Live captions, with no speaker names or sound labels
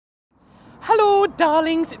Hello,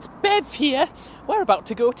 darlings, it's Bev here. We're about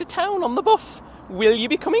to go to town on the bus. Will you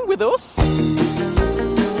be coming with us?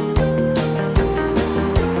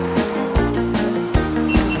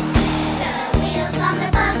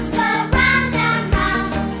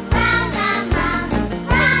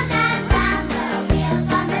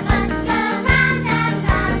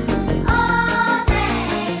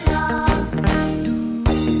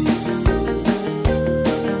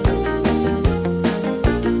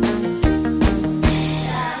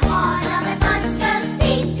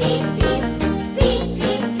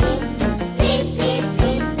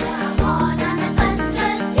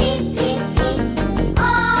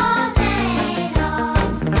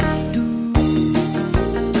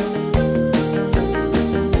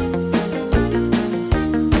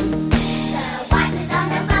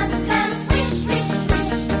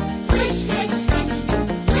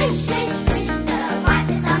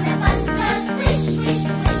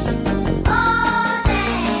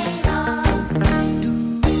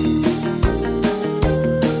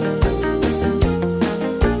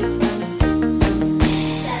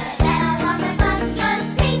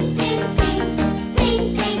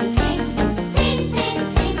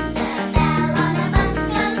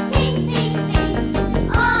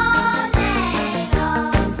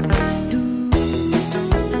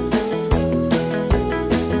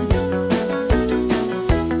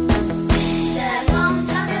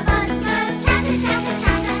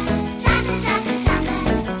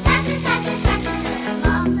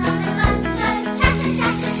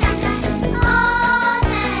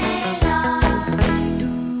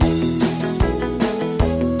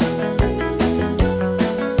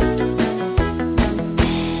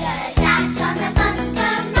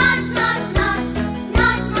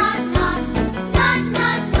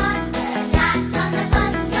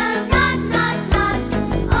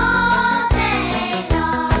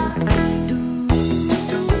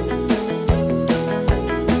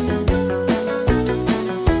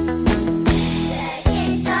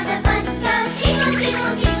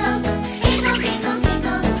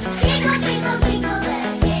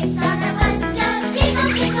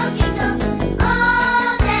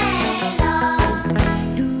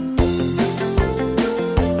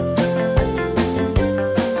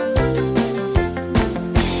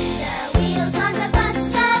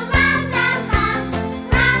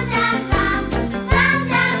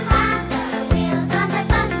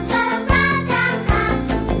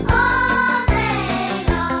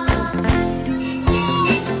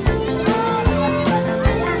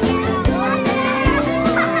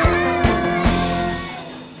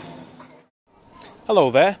 Hello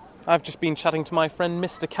there. I've just been chatting to my friend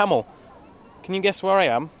Mr. Camel. Can you guess where I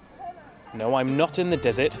am? No, I'm not in the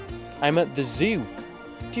desert. I'm at the zoo.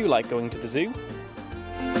 Do you like going to the zoo?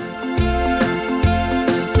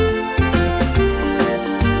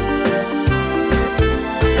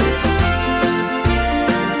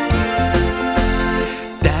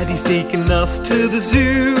 Daddy's taking us to the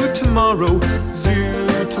zoo tomorrow. Zoo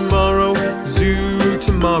tomorrow, zoo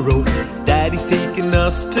tomorrow. Daddy's taking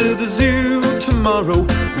us to the zoo tomorrow.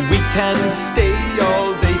 We can stay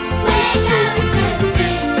all day. We're going to the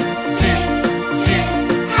zoo, zoo, zoo.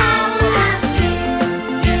 How about you?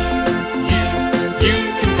 You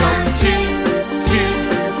can come too, too.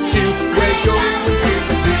 We're going to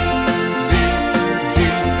the zoo, zoo,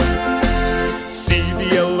 zoo. See the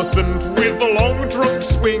elephant with the long trunk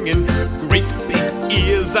swinging, great big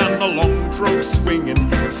ears and the long trunk swinging,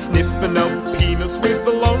 sniffing out peanuts with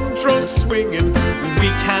the long trunk swinging. We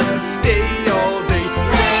can stay all day.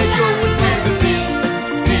 We're going to the zoo,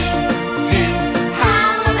 zoo, zoo.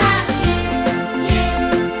 How about you?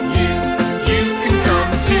 You can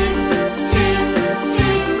come too, too.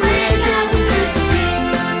 We're going to the zoo,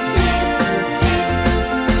 zoo,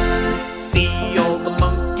 zoo. See all the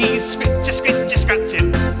monkeys scratchy, scratching,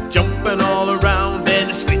 jumping all around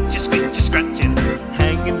and scratchy, scratching,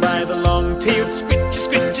 hanging by the long tail, scratchy,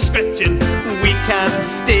 scratching. We can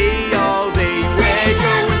stay all day. We're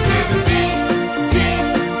going to the zoo.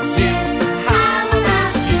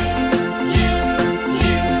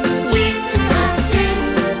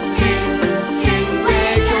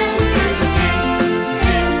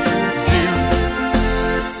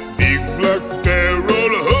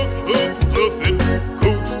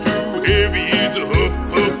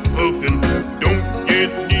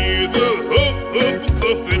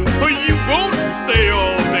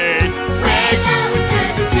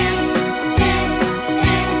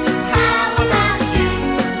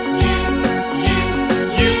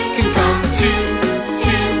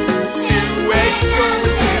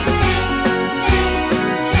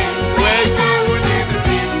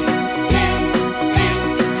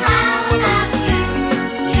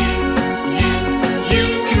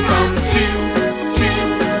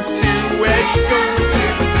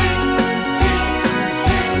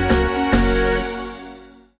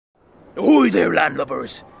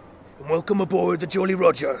 boys, and welcome aboard the Jolly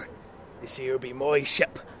Roger. This here be my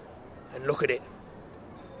ship, and look at it.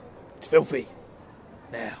 It's filthy.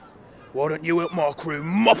 Now, why don't you help my crew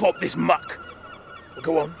mop up this muck? Well,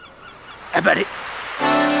 go on, have at it.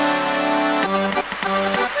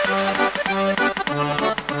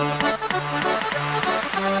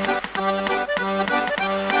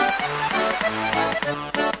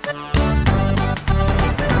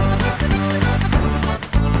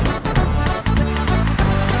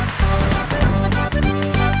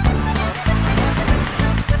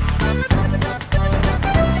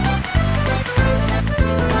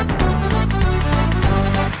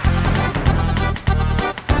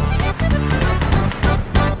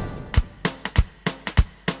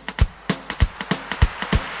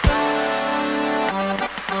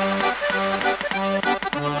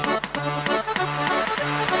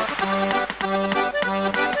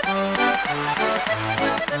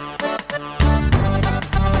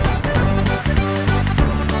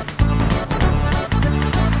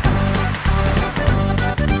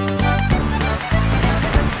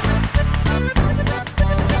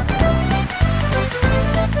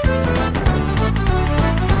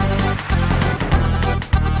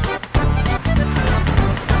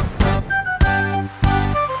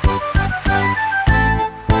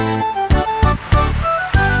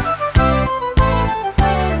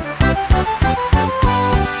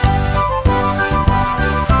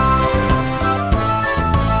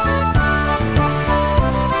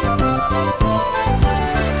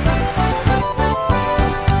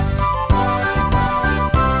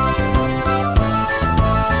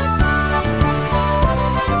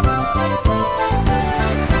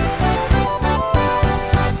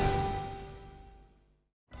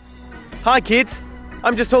 Hi kids,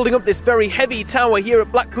 I'm just holding up this very heavy tower here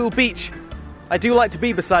at Blackpool Beach. I do like to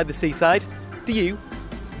be beside the seaside. Do you?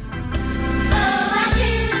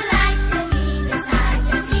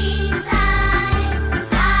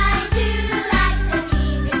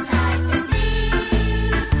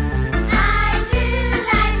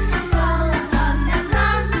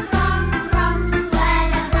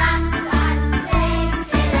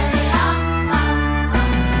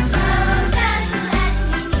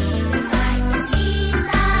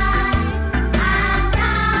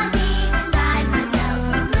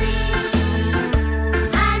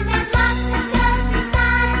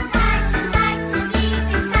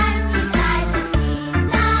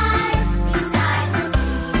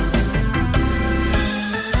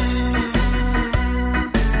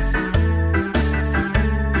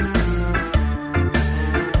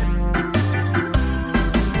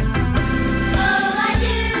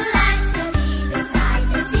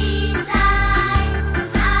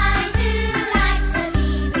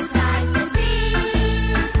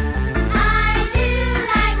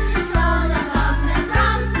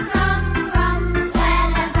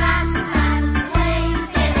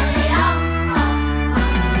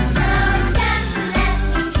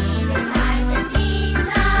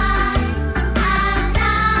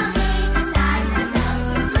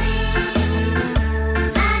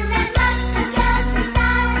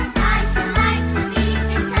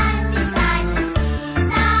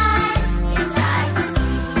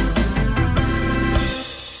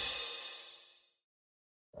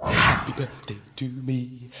 Happy birthday to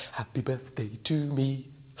me, happy birthday to me.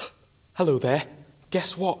 Hello there.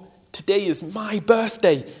 Guess what? Today is my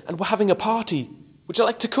birthday and we're having a party. Would you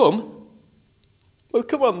like to come? Well,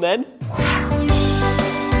 come on then.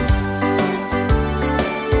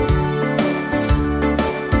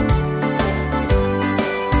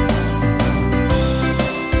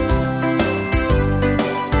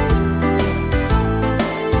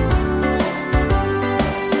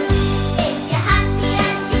 If you're happy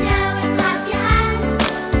and you know it, clap your hands.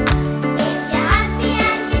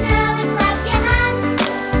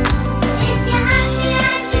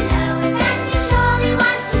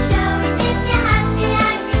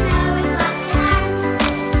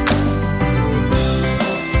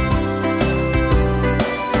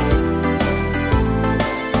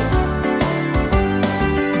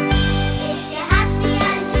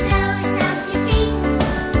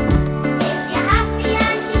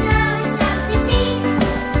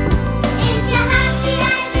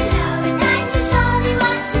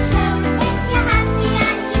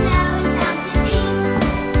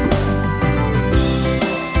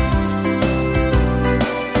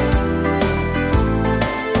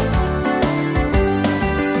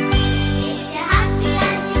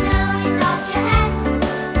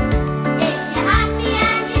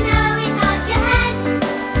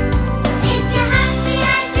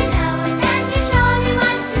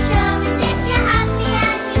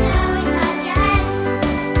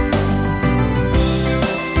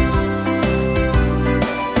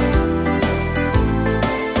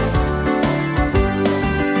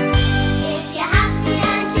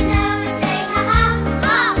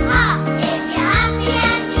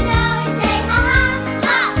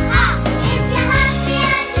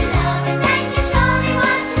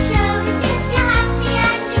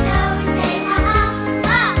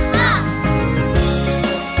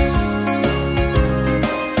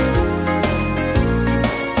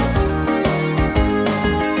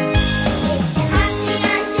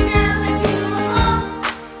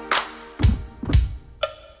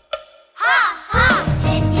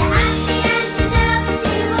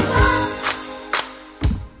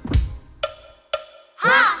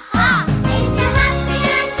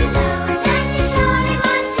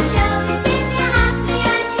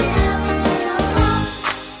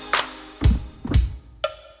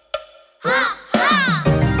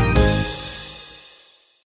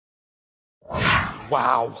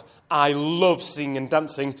 Wow, I love singing and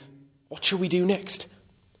dancing. What shall we do next?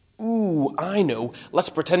 Ooh, I know. Let's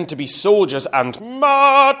pretend to be soldiers and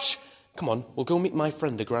march! Come on, we'll go meet my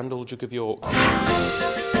friend, the Grand Old Duke of York.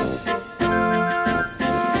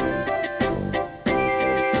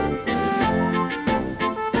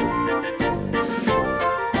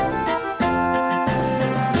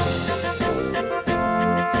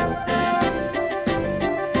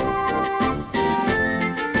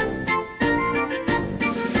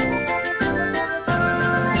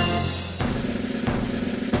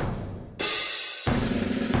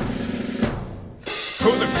 To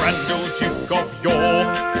the Grand Old Duke of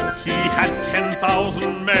York, he had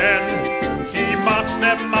 10,000 men. He marched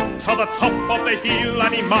them up to the top of the hill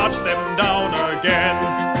and he marched them down again.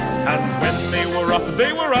 And when they were up,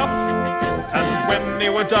 they were up. And when they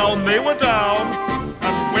were down, they were down.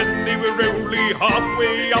 And when they were only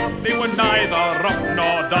halfway up, they were neither up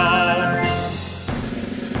nor down.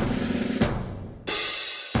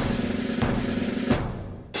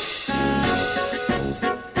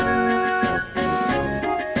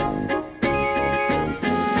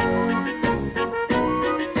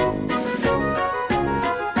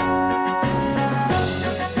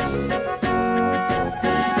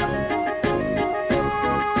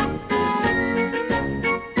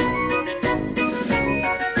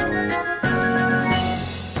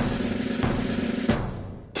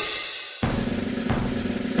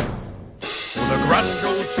 The Grand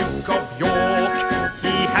Old Duke of York,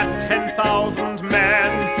 he had 10,000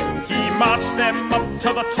 men. He marched them up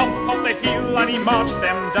to the top of the hill and he marched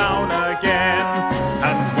them down again.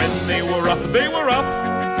 And when they were up, they were up.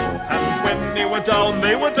 And when they were down,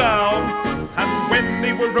 they were down. And when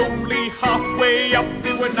they were only halfway up,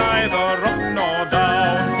 they were neither up nor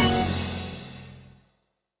down.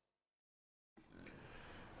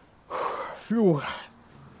 Phew.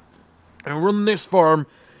 And running this farm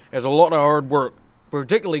is a lot of hard work,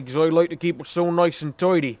 particularly because I like to keep it so nice and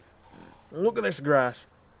tidy. Look at this grass.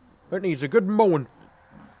 It needs a good mowing.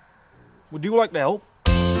 Would you like to help?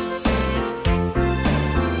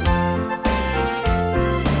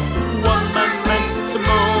 One man went to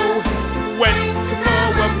mow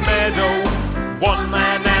a meadow. One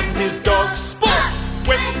man and his dog Spot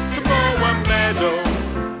went to mow a meadow.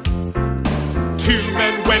 Two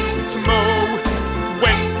men went to mow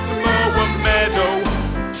a meadow.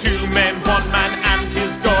 Two men, one man and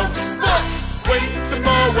his dog Spot went to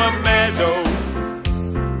mow a meadow.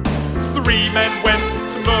 Three men went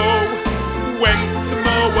to mow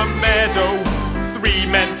a meadow. Three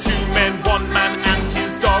men, two men, one man and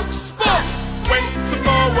his dog Spot went to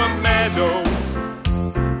mow a meadow.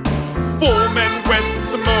 Four men went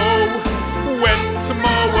to mow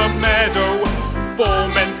a meadow. Four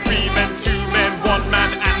men, three men, two men, one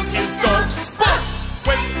man and his dog Spot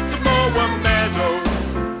went to mow a meadow.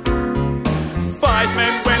 Five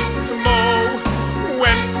men went to mow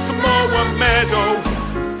a meadow.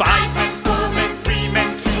 Five men, four men, three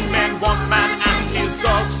men, two men, one man and his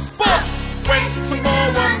dog Spot went to mow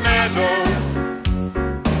a meadow.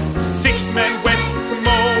 Six men went to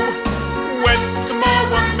mow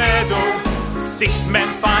a meadow. Six men,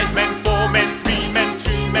 five men, four men, three men,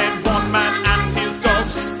 two men, one man and his dog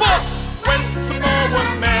Spot went to mow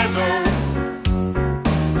a meadow.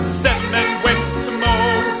 Seven men went to mow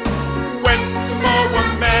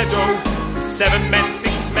a meadow. Seven men,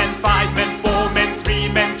 six men, five men, four men,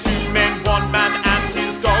 three men, two men, one man and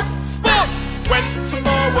his dog Spot went to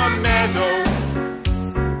mow a meadow.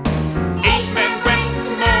 Eight men went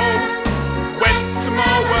to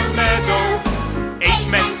mow a meadow. Eight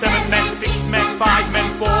men, seven men, six men, five men,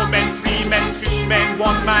 four men, three men, two men,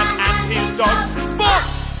 one man and his dog Spot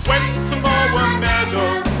went to mow a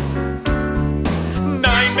meadow.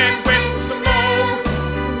 Nine men went to mow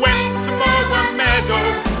a meadow.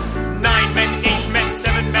 Nine men, eight men,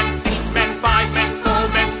 seven men, six men, five men, four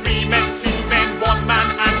men, three men, two men, one man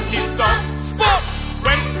and his dog Spot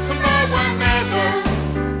went to mow a meadow.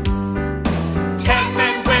 10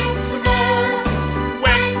 men went to mow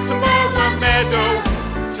a meadow.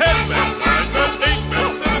 10 men, 9 men, 8 men,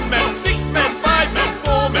 7 men, 6 men, 5 men,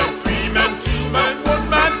 4 men, 3 men, 2 men, one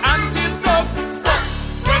man and his dog Spot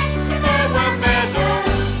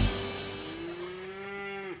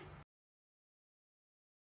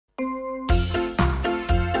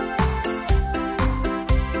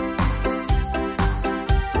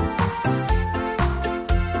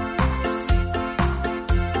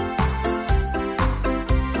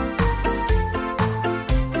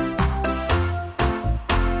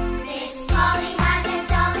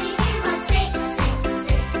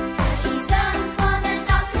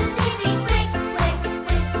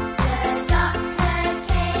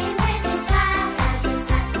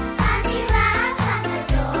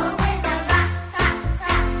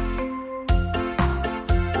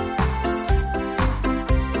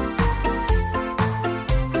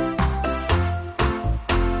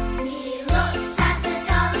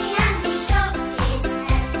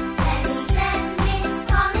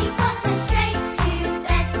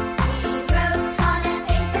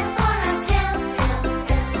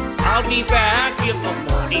be back in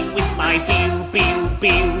the morning with my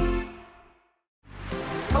bill.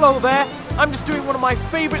 Hello there. I'm just doing one of my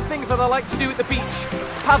favourite things that I like to do at the beach,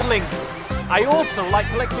 paddling. I also like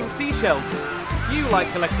collecting seashells. Do you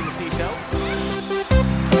like collecting seashells?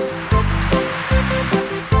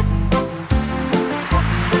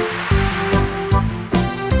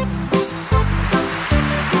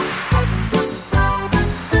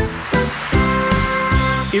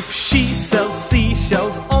 If she sells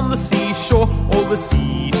seashells on the seashore, all the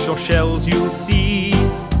seashore shells you'll see.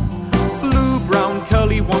 Blue, brown,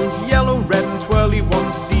 curly ones, yellow, red and twirly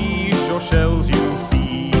ones, seashore shells you'll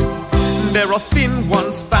see. There are thin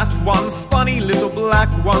ones, fat ones, funny little black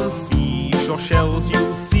ones, seashore shells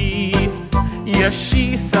you'll see. Yes,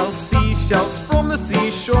 she sells seashells from the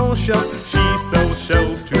seashore shells, she sells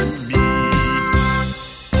shells to me.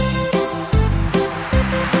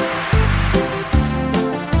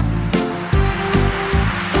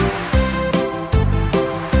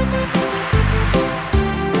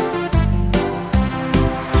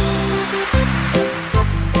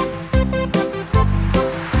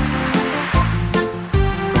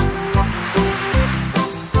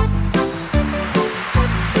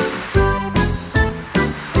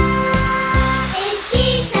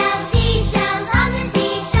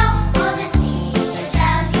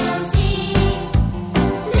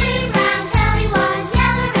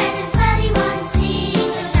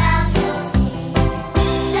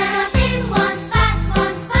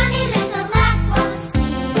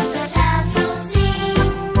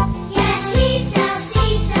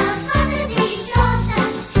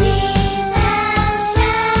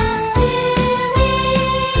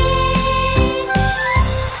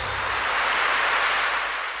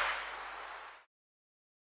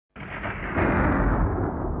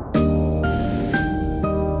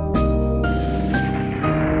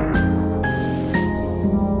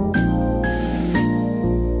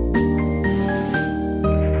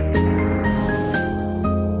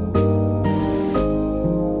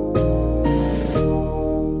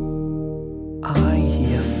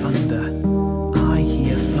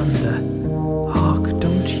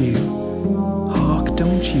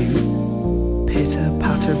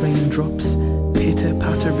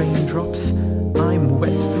 Pitter-patter raindrops, I'm wet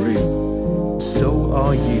through, so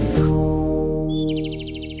are you.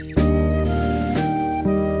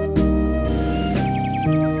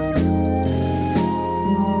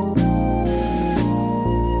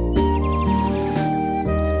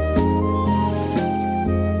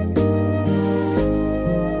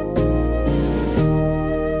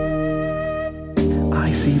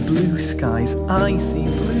 I see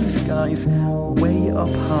blue skies, way up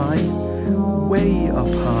high, way up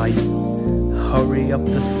high. Hurry up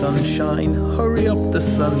the sunshine, hurry up the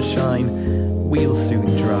sunshine. We'll soon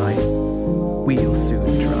dry, we'll soon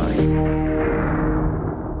dry.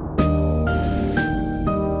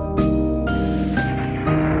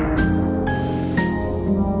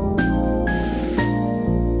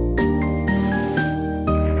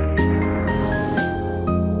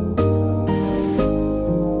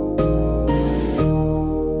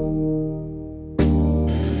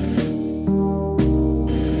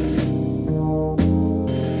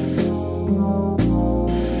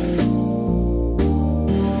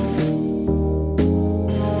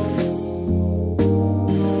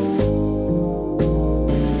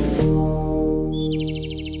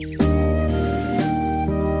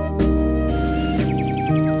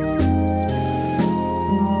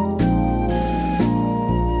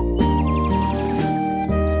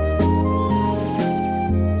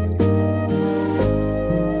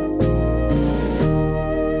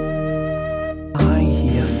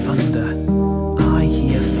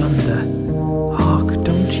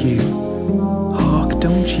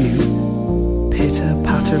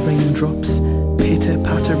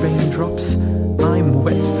 Pitter-patter raindrops, I'm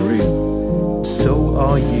wet through, so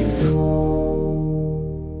are you.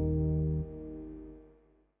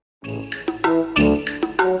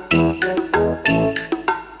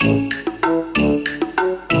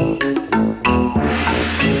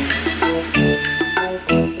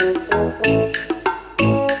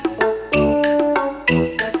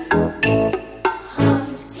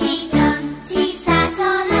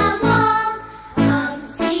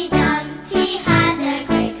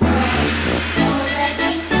 All the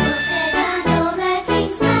king's horses and all the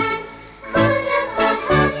king's men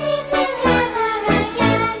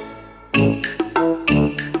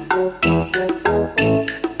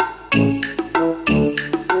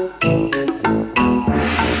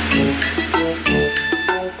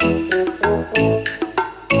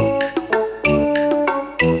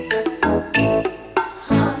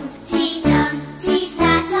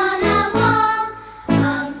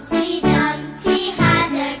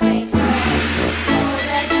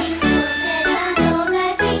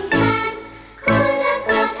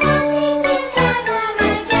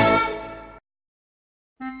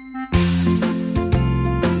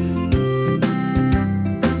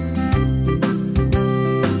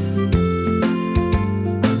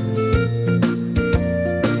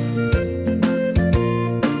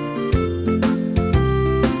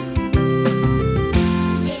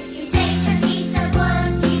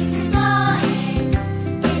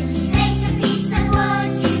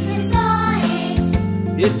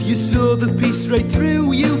If you saw the piece right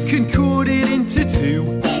through, you can cut it into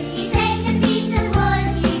two. If you take a piece of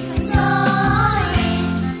wood, you can saw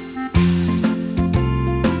it.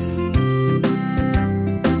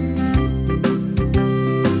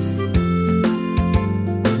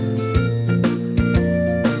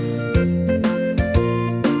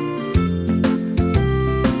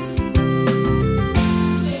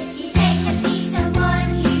 If you take a piece of wood,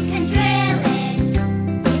 you can drill it.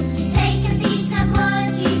 If you take a piece of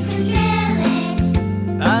wood, you can drill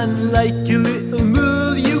it. And like a little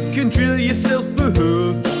mule, you can drill yourself a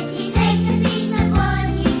hole. If you take a piece of wood,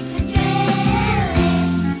 you can drill it. If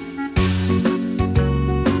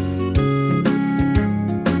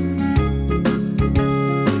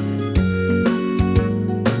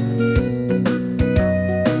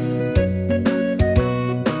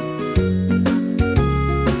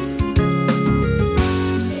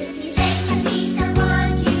you take a piece of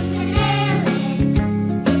wood, you can nail it.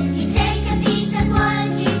 If you take a piece of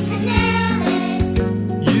wood, you can nail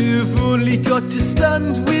it. You've only got to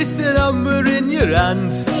stand with an hammer in your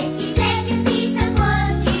hand. If you take a piece of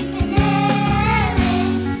wood, you can nail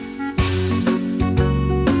it.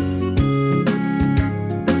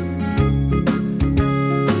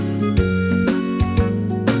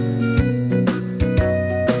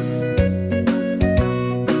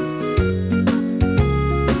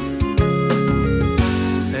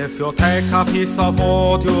 If you take a piece of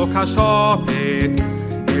wood, you can chop it.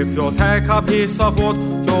 If you take a piece of wood,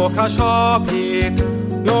 you can chop it.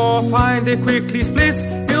 You'll find it quickly splits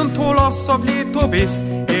into lots of little bits.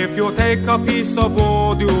 If you take a piece of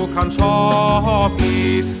wood, you can chop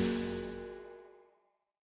it.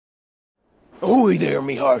 Ahoy there,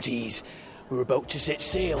 me hearties. We're about to set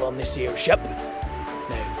sail on this here ship.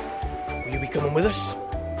 Now, will you be coming with us?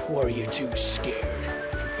 Or are you too scared?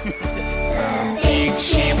 Big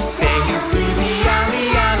ship sails through the alley,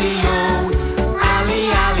 alley-o, alley,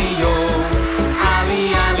 alley-o,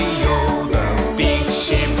 alley, alley-o. The big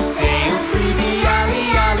ship sails through the alley,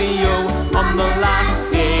 alley-o on the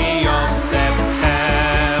last day of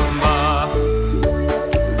September.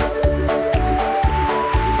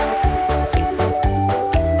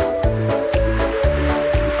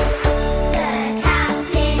 The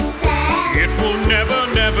captain said, It will never,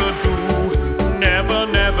 never do. Never,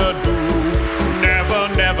 never do. Never,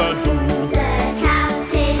 never do. the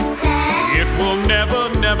captain said, It will never,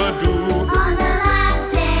 never do. on the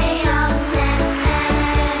last day of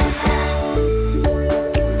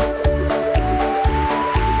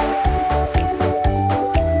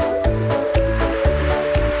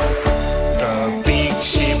The big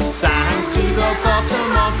ship sank to the bottom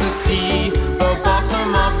of the sea, the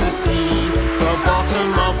bottom of the sea, the bottom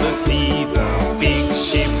of the sea. The big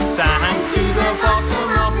ship sank to the bottom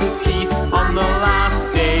of the sea on the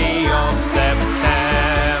last day of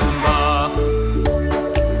September.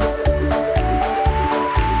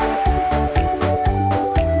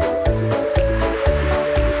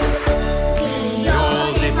 We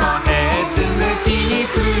all dip our heads in the deep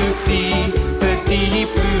blue sea, the deep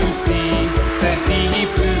blue sea, the deep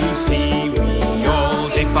blue sea. We all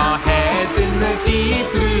dip our heads in the deep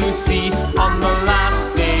blue sea on the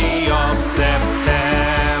last day of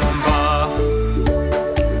September.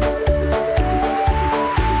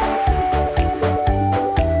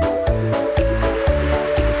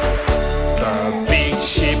 The big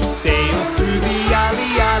ship sails through the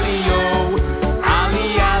alley, alley-o, alley,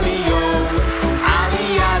 alley-o, alley,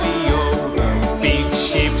 alley-o. The big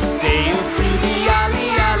ship sails through the alley,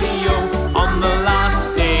 alley-o on the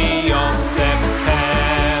last day of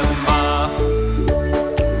September.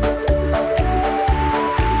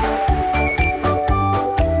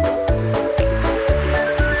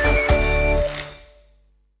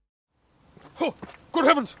 Oh, good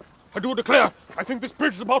heavens! I do declare, I think this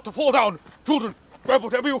bridge is about to fall down. Children, grab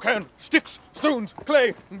whatever you can. Sticks, stones,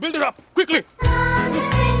 clay, and build it up, quickly! The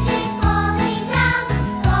bridge is falling down,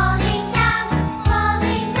 falling down,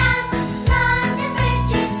 falling down. The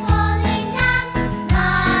bridge is falling down,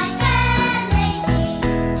 my fair lady.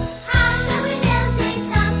 How shall we build it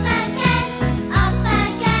up again, up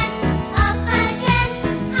again, up again?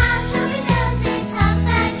 How shall we build it up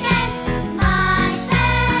again, my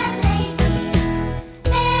fair lady?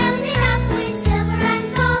 Build it up with silver and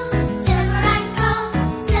gold, silver and gold,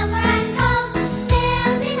 silver and gold.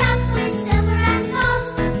 Build it up with silver and gold,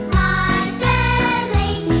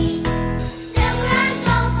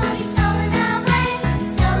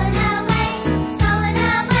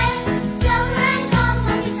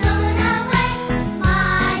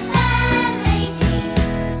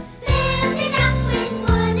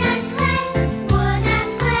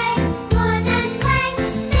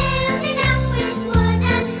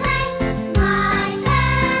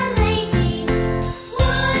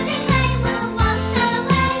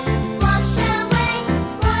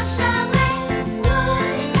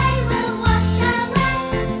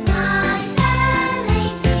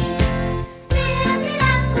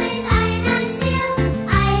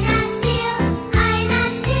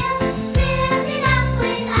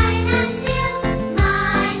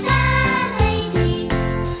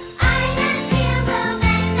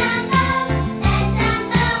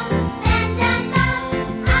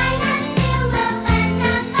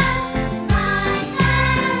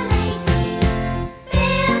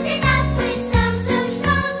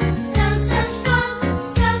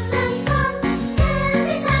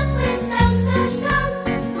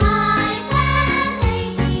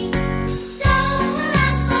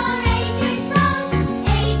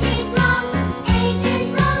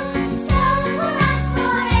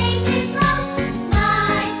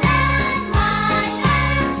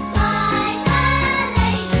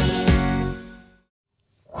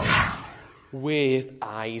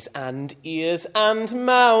 eyes and ears and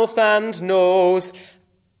mouth and nose.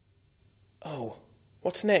 Oh,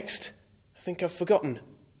 what's next? I think I've forgotten.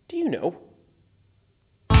 Do you know?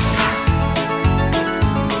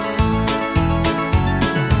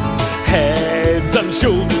 Heads and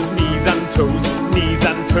shoulders, knees and toes, knees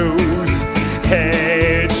and toes.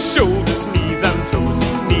 Head, shoulders, knees and toes,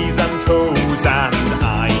 knees and toes. And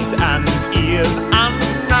eyes and ears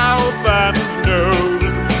and mouth and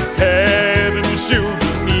nose. Head and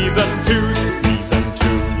shoulders, knees and toes, knees and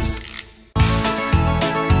toes.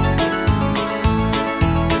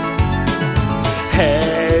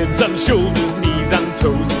 Heads and shoulders, knees and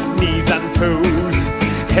toes, knees and toes.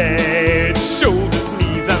 Head, shoulders,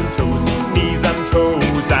 knees and toes, knees and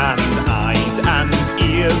toes. And eyes and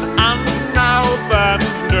ears and mouth and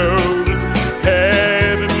nose.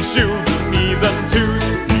 Head and shoulders, knees and toes,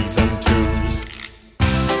 knees and toes.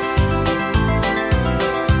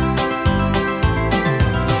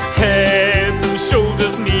 Head and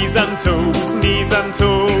shoulders, knees and toes, knees and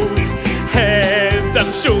toes. Head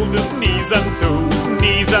and shoulders, knees and toes,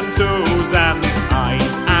 knees and toes. And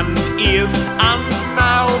eyes and ears and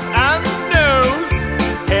mouth and nose.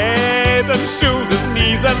 Head and shoulders,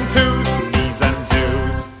 knees and toes, knees and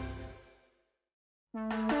toes.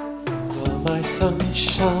 You're my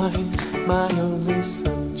sunshine, my only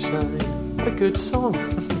sunshine. What a good song.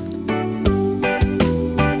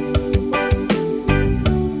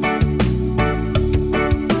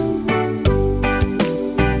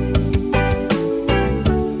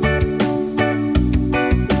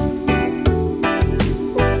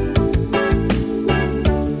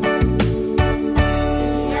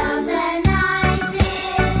 The other night,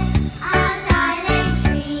 as I lay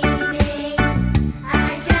dreaming, I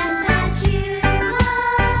dreamt that you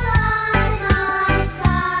were by my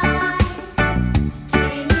side.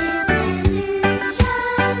 Came this illusion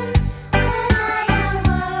when I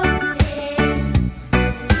awoke in.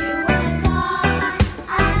 You were gone,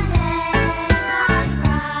 and then I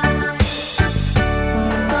cried.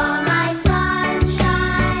 You are my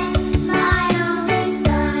sunshine, my only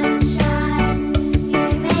sunshine. You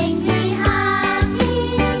make me happy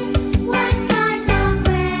when skies are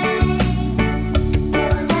gray.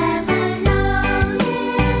 You'll never know,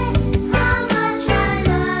 dear, how much I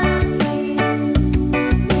love you.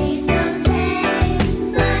 Please don't take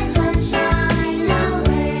my sunshine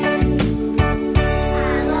away.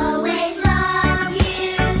 I'll always love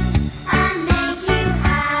you and make you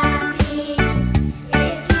happy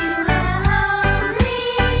if you will only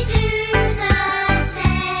do the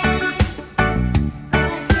same.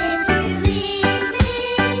 But if you leave me,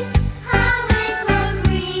 how it will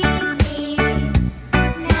grieve me.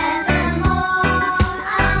 Nevermore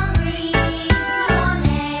I'll breathe your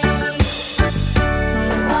name.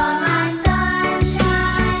 You are my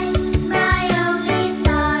sunshine, my only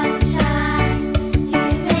sunshine. You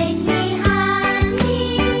make me happy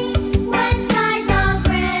when skies are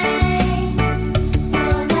gray.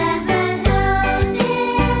 You'll never know,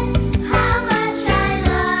 dear, how much I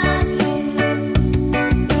love you.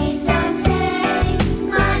 Please don't take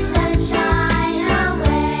my sunshine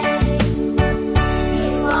away.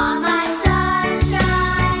 You are my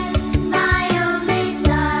sunshine, my only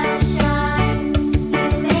sunshine. You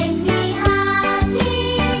make me happy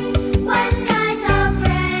when skies are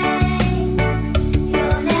gray.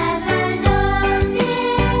 You'll never know,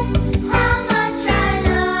 dear, how much I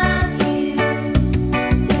love you.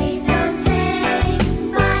 Please don't take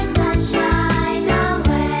my sunshine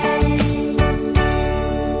away.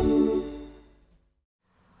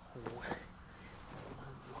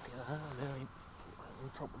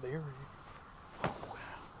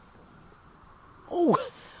 Oh,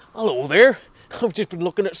 hello there. I've just been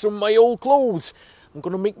looking at some of my old clothes. I'm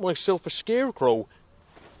going to make myself a scarecrow.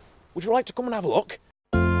 Would you like to come and have a look?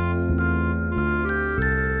 When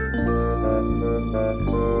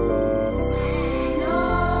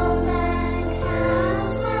all the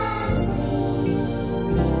cows were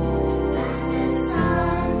sleeping and the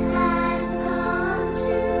sun had gone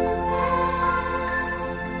to bed,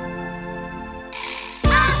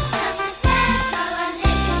 up jumped the scarecrow and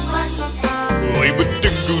this is what he said. I'm a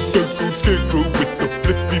dingle-dangle scarecrow with a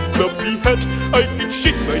flippy-floppy hat. I can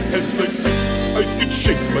shake my hands like this, I can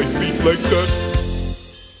shake my feet like that.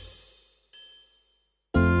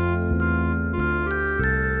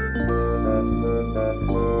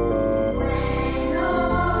 When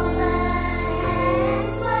all the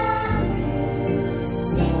hens were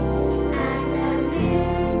roosting and the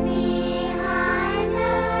moon behind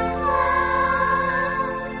the clouds,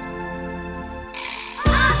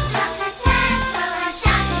 up jumped the scarecrow and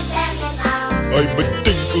shouted very loud. I'm a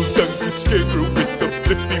dingle-dangle scarecrow with a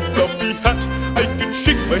flippy-floppy hat. I can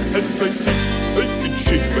hands like this. I can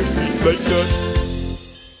shake my feet like that.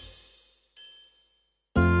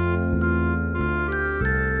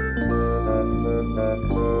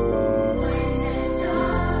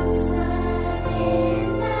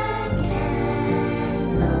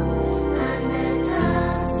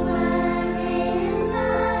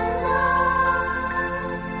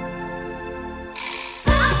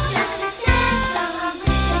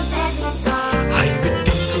 I'm a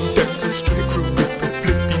dingle-dangle scarecrow with a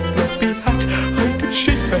flippy-floppy hat. I can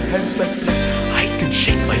shake my hands like this. I can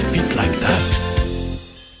shake my feet like that.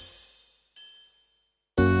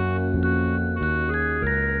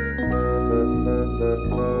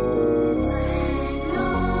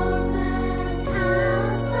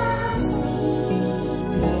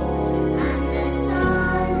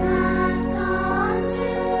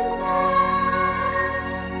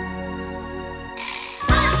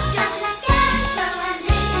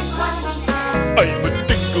 I'm a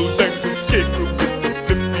dingle-dangle scarecrow with a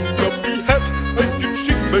flippy-floppy hat. I can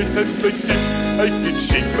shake my hands like this. I can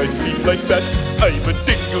shake my feet like that. I'm a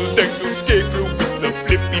dingle-dangle scarecrow with a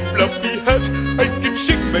flippy-floppy hat. I can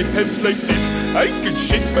shake my hands like this. I can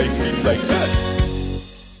shake my feet like that.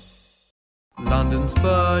 London's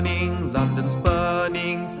burning,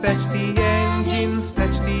 fetch the engines,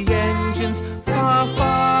 far,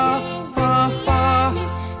 far, far, far.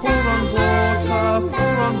 Pour on water,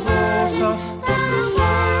 frost is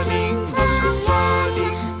burning, fetch the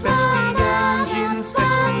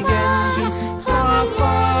engines, far,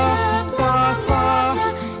 far, far, far.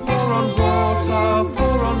 Pour on water,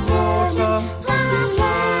 frost is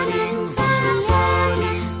burning,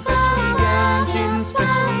 fetch the engines,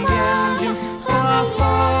 far,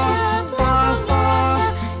 far, far, far.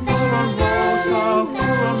 Pour on water,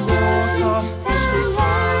 frost is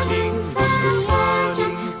burning, fetch the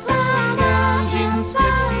engines,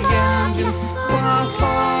 far,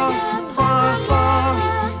 far, far, far.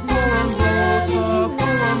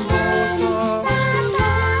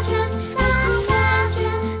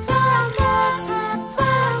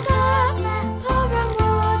 Pour on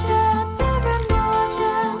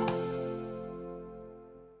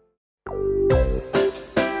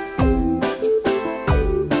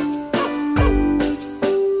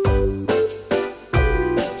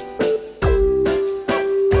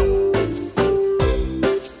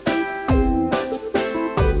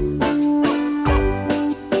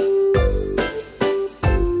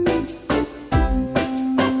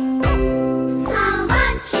How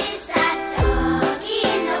much is that doggy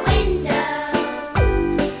in the window?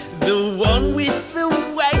 the one with the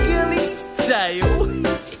waggly tail.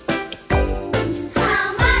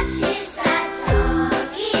 How much is that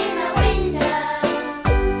doggy in the window?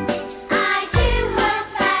 I do hope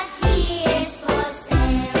that he is for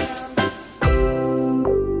sale.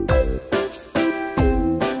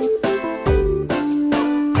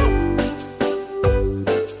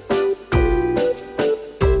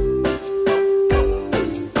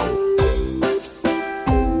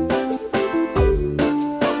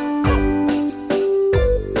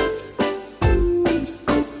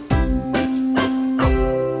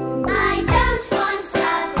 I don't want a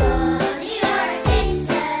bunny or a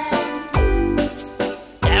kitten.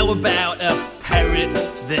 How about a parrot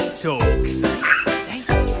that talks? I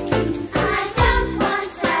don't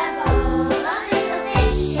want a bowl of little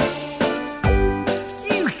fishes.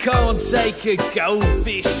 You can't take a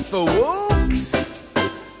goldfish for walks.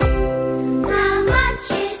 How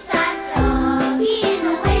much is that doggy in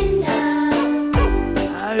the window?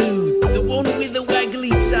 Oh, the one with the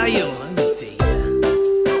waggly tail. Oh dear.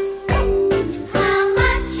 How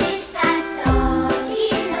much is that doggy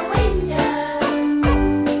in the window?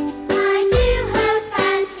 I do hope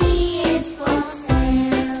that he is for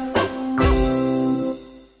sale.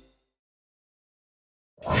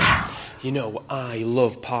 You know, I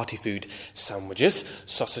love party food. Sandwiches,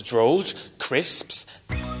 sausage rolls, crisps.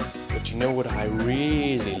 But you know what I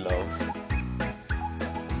really love?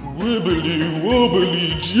 Wibbly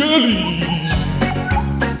wobbly jelly!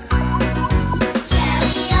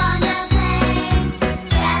 Jelly on the place,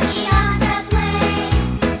 jelly on the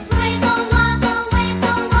place. Wiggle wobble,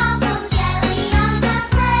 jelly on the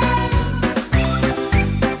place.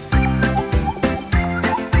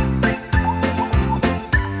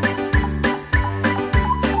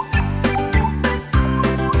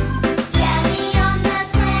 Jelly on the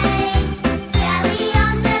place, jelly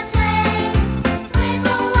on the place.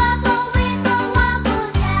 Wiggle wobble,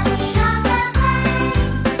 jelly on the place.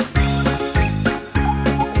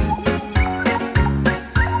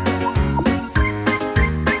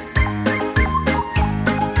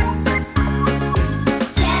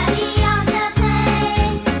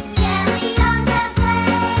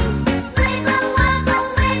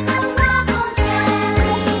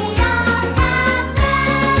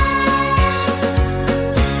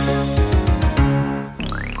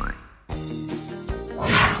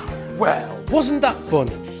 Isn't that fun?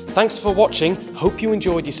 Thanks for watching. Hope you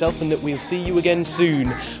enjoyed yourself and that we'll see you again soon.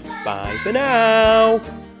 Bye for now.